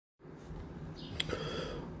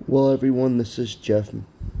Well, everyone, this is Jeff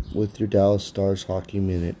with your Dallas Stars Hockey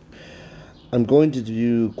Minute. I'm going to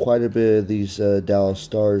do quite a bit of these Dallas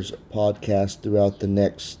Stars podcasts throughout the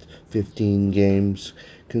next 15 games,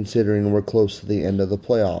 considering we're close to the end of the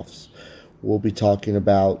playoffs. We'll be talking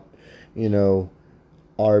about,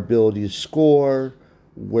 our ability to score,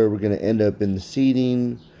 where we're going to end up in the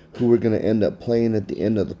seeding, who we're going to end up playing at the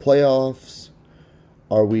end of the playoffs.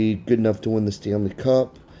 Are we good enough to win the Stanley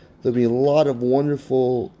Cup? There'll be a lot of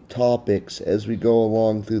wonderful topics as we go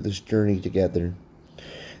along through this journey together.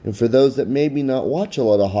 And for those that maybe not watch a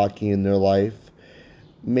lot of hockey in their life,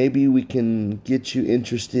 maybe we can get you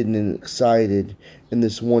interested and excited in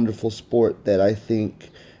this wonderful sport that I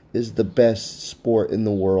think is the best sport in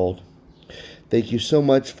the world. Thank you so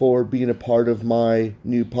much for being a part of my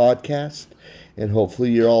new podcast, and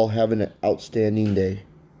hopefully you're all having an outstanding day.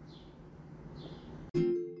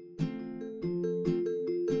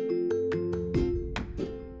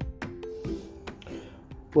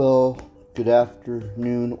 Well, good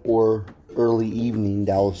afternoon or early evening,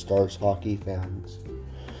 Dallas Stars hockey fans.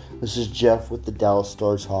 This is Jeff with the Dallas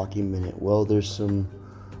Stars Hockey Minute. Well, there's some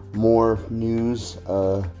more news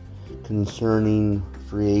concerning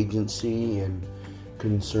free agency and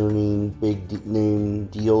concerning big name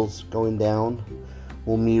deals going down.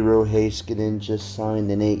 Well, Miro Heiskanen just signed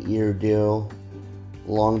an 8-year deal,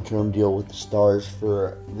 long-term deal with the Stars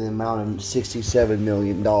for the amount of $67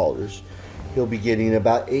 million. He'll be getting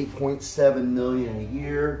about $8.7 million a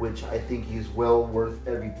year, which I think he's well worth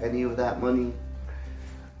every penny of that money.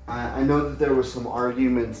 I know that there were some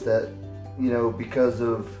arguments that, because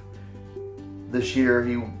of this year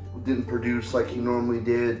he didn't produce like he normally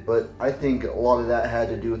did, but I think a lot of that had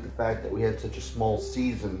to do with the fact that we had such a small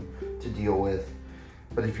season to deal with.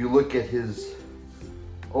 But if you look at his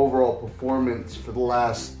overall performance for the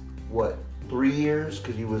last, 3 years,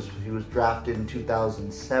 because he was drafted in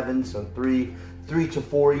 2007, so three to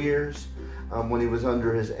 4 years when he was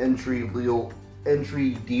under his entry level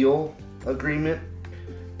deal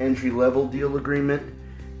agreement,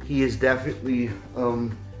 he has definitely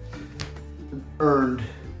earned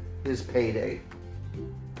his payday.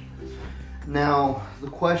 Now, the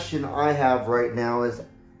question I have right now is,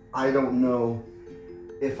 I don't know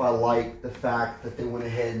if I like the fact that they went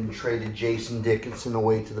ahead and traded Jason Dickinson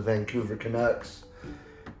away to the Vancouver Canucks.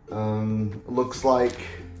 Looks like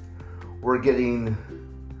we're getting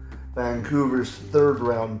Vancouver's third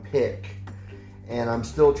round pick, and I'm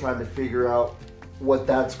still trying to figure out what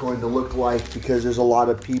that's going to look like, because there's a lot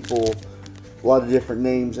of people, a lot of different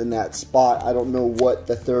names in that spot. I don't know what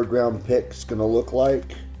the third round pick is going to look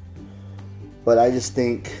like, but I just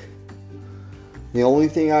think the only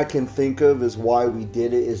thing I can think of is why we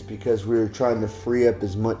did it is because we were trying to free up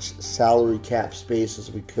as much salary cap space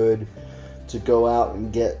as we could to go out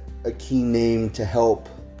and get a key name to help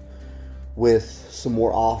with some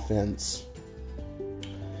more offense.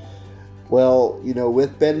 Well,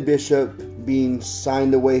 with Ben Bishop being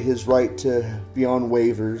signed away his right to be on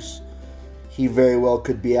waivers, he very well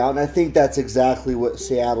could be out. And I think that's exactly what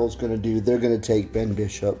Seattle's going to do. They're going to take Ben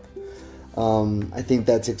Bishop. I think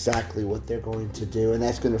that's exactly what they're going to do, and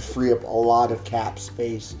that's going to free up a lot of cap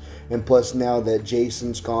space. And plus, now that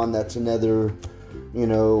Jason's gone, that's another, I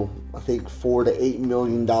think $4 to $8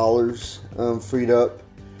 million freed up.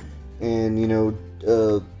 And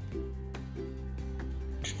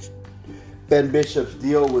Ben Bishop's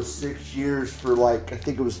deal was 6 years for I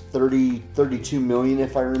think it was $32 million,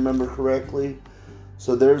 if I remember correctly.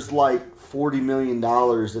 So there's $40 million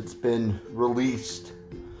that's been released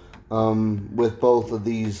with both of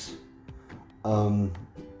these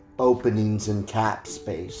openings in cap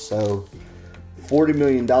space. So $40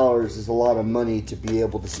 million is a lot of money to be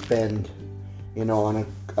able to spend, on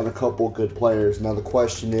a couple good players. Now the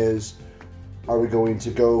question is, are we going to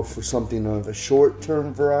go for something of a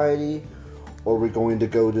short-term variety, or are we going to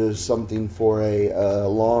go to something for a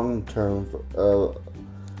long-term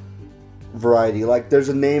variety? There's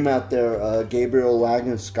a name out there, Gabriel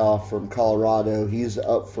Landeskog from Colorado. He's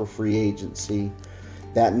up for free agency.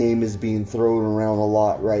 That name is being thrown around a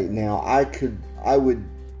lot right now. I would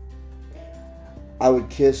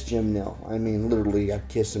kiss Jim Nill. I mean, literally, I'd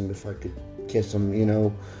kiss him if I could kiss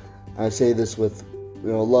him. I say this with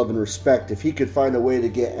love and respect. If he could find a way to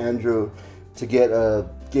get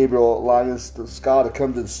Gabriel Landeskog to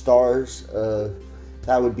come to the Stars,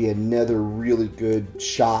 that would be another really good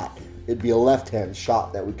shot. It'd be a left-hand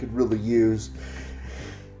shot that we could really use.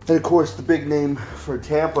 And, of course, the big name for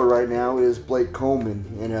Tampa right now is Blake Coleman,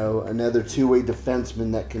 another two-way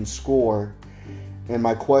defenseman that can score. And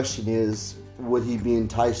my question is, would he be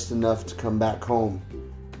enticed enough to come back home?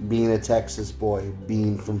 Being a Texas boy,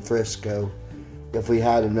 being from Frisco, if we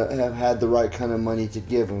have had the right kind of money to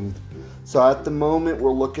give him. So at the moment,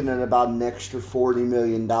 we're looking at about an extra $40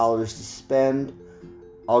 million to spend.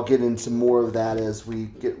 I'll get into more of that as we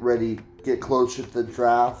get closer to the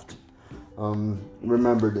draft.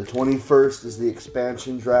 Remember, the 21st is the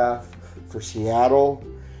expansion draft for Seattle.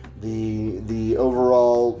 The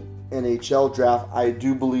overall NHL draft, I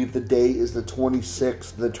do believe the date is the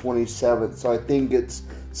 26th, the 27th. So I think it's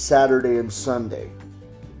Saturday and Sunday.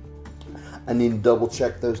 I need to double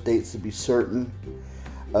check those dates to be certain.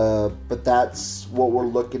 But that's what we're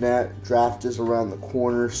looking at. Draft is around the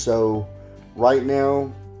corner. So right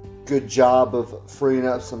now, good job of freeing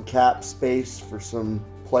up some cap space for some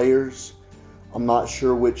players. I'm not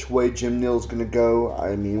sure which way Jim Nill's going to go.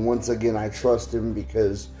 I mean, once again, I trust him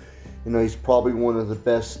because, he's probably one of the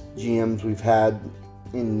best GMs we've had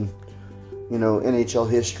in, NHL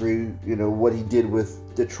history. What he did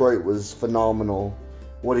with Detroit was phenomenal.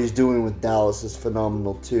 What he's doing with Dallas is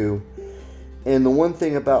phenomenal too. And the one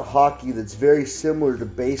thing about hockey that's very similar to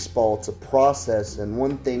baseball, it's a process. And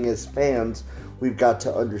one thing as fans, we've got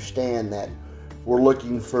to understand that we're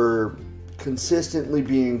looking for consistently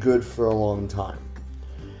being good for a long time.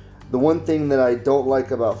 The one thing that I don't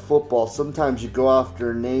like about football, sometimes you go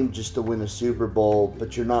after a name just to win a Super Bowl,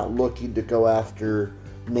 but you're not looking to go after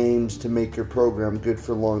names to make your program good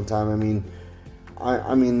for a long time. I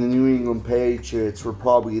mean, the New England Patriots were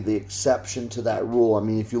probably the exception to that rule. I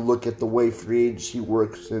mean, if you look at the way free agency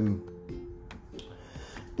works in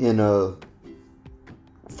a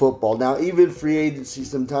football. Now, even free agency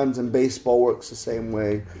sometimes in baseball works the same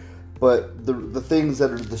way. But the things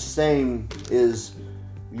that are the same is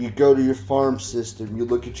you go to your farm system, you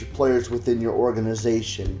look at your players within your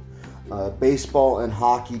organization. Baseball and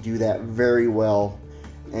hockey do that very well.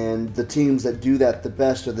 And the teams that do that the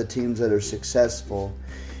best are the teams that are successful.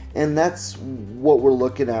 And that's what we're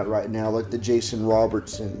looking at right now, like the Jason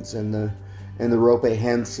Robertsons and the Rope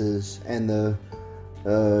Henses and the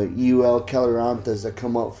UL Kellerantas that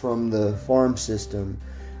come up from the farm system.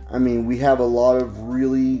 I mean, we have a lot of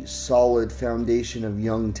really solid foundation of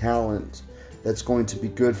young talent that's going to be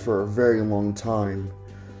good for a very long time.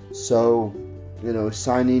 So,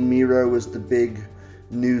 signing Miro was the big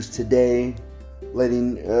news today.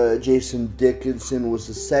 Letting Jason Dickinson was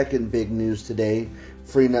the second big news today,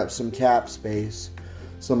 freeing up some cap space.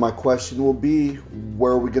 So my question will be,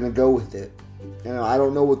 where are we going to go with it? I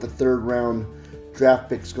don't know what the third round draft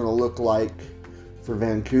pick is going to look like for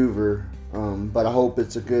Vancouver, but I hope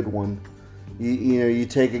it's a good one. You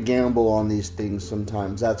take a gamble on these things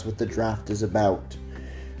sometimes. That's what the draft is about.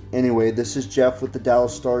 Anyway, this is Jeff with the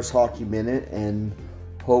Dallas Stars Hockey Minute, and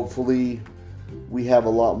hopefully we have a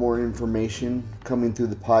lot more information coming through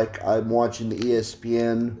the pike. I'm watching the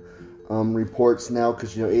ESPN reports now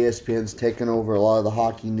because ESPN's taken over a lot of the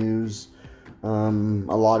hockey news, a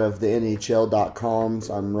lot of the NHL.coms.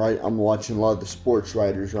 I'm watching a lot of the sports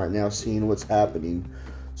writers right now, seeing what's happening.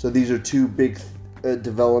 So these are two big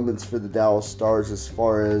developments for the Dallas Stars as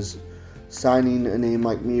far as signing a name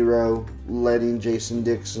like Miro, letting Jason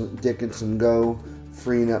Dickinson go,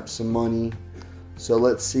 freeing up some money. So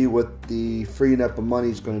let's see what the freeing up of money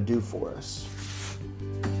is going to do for us.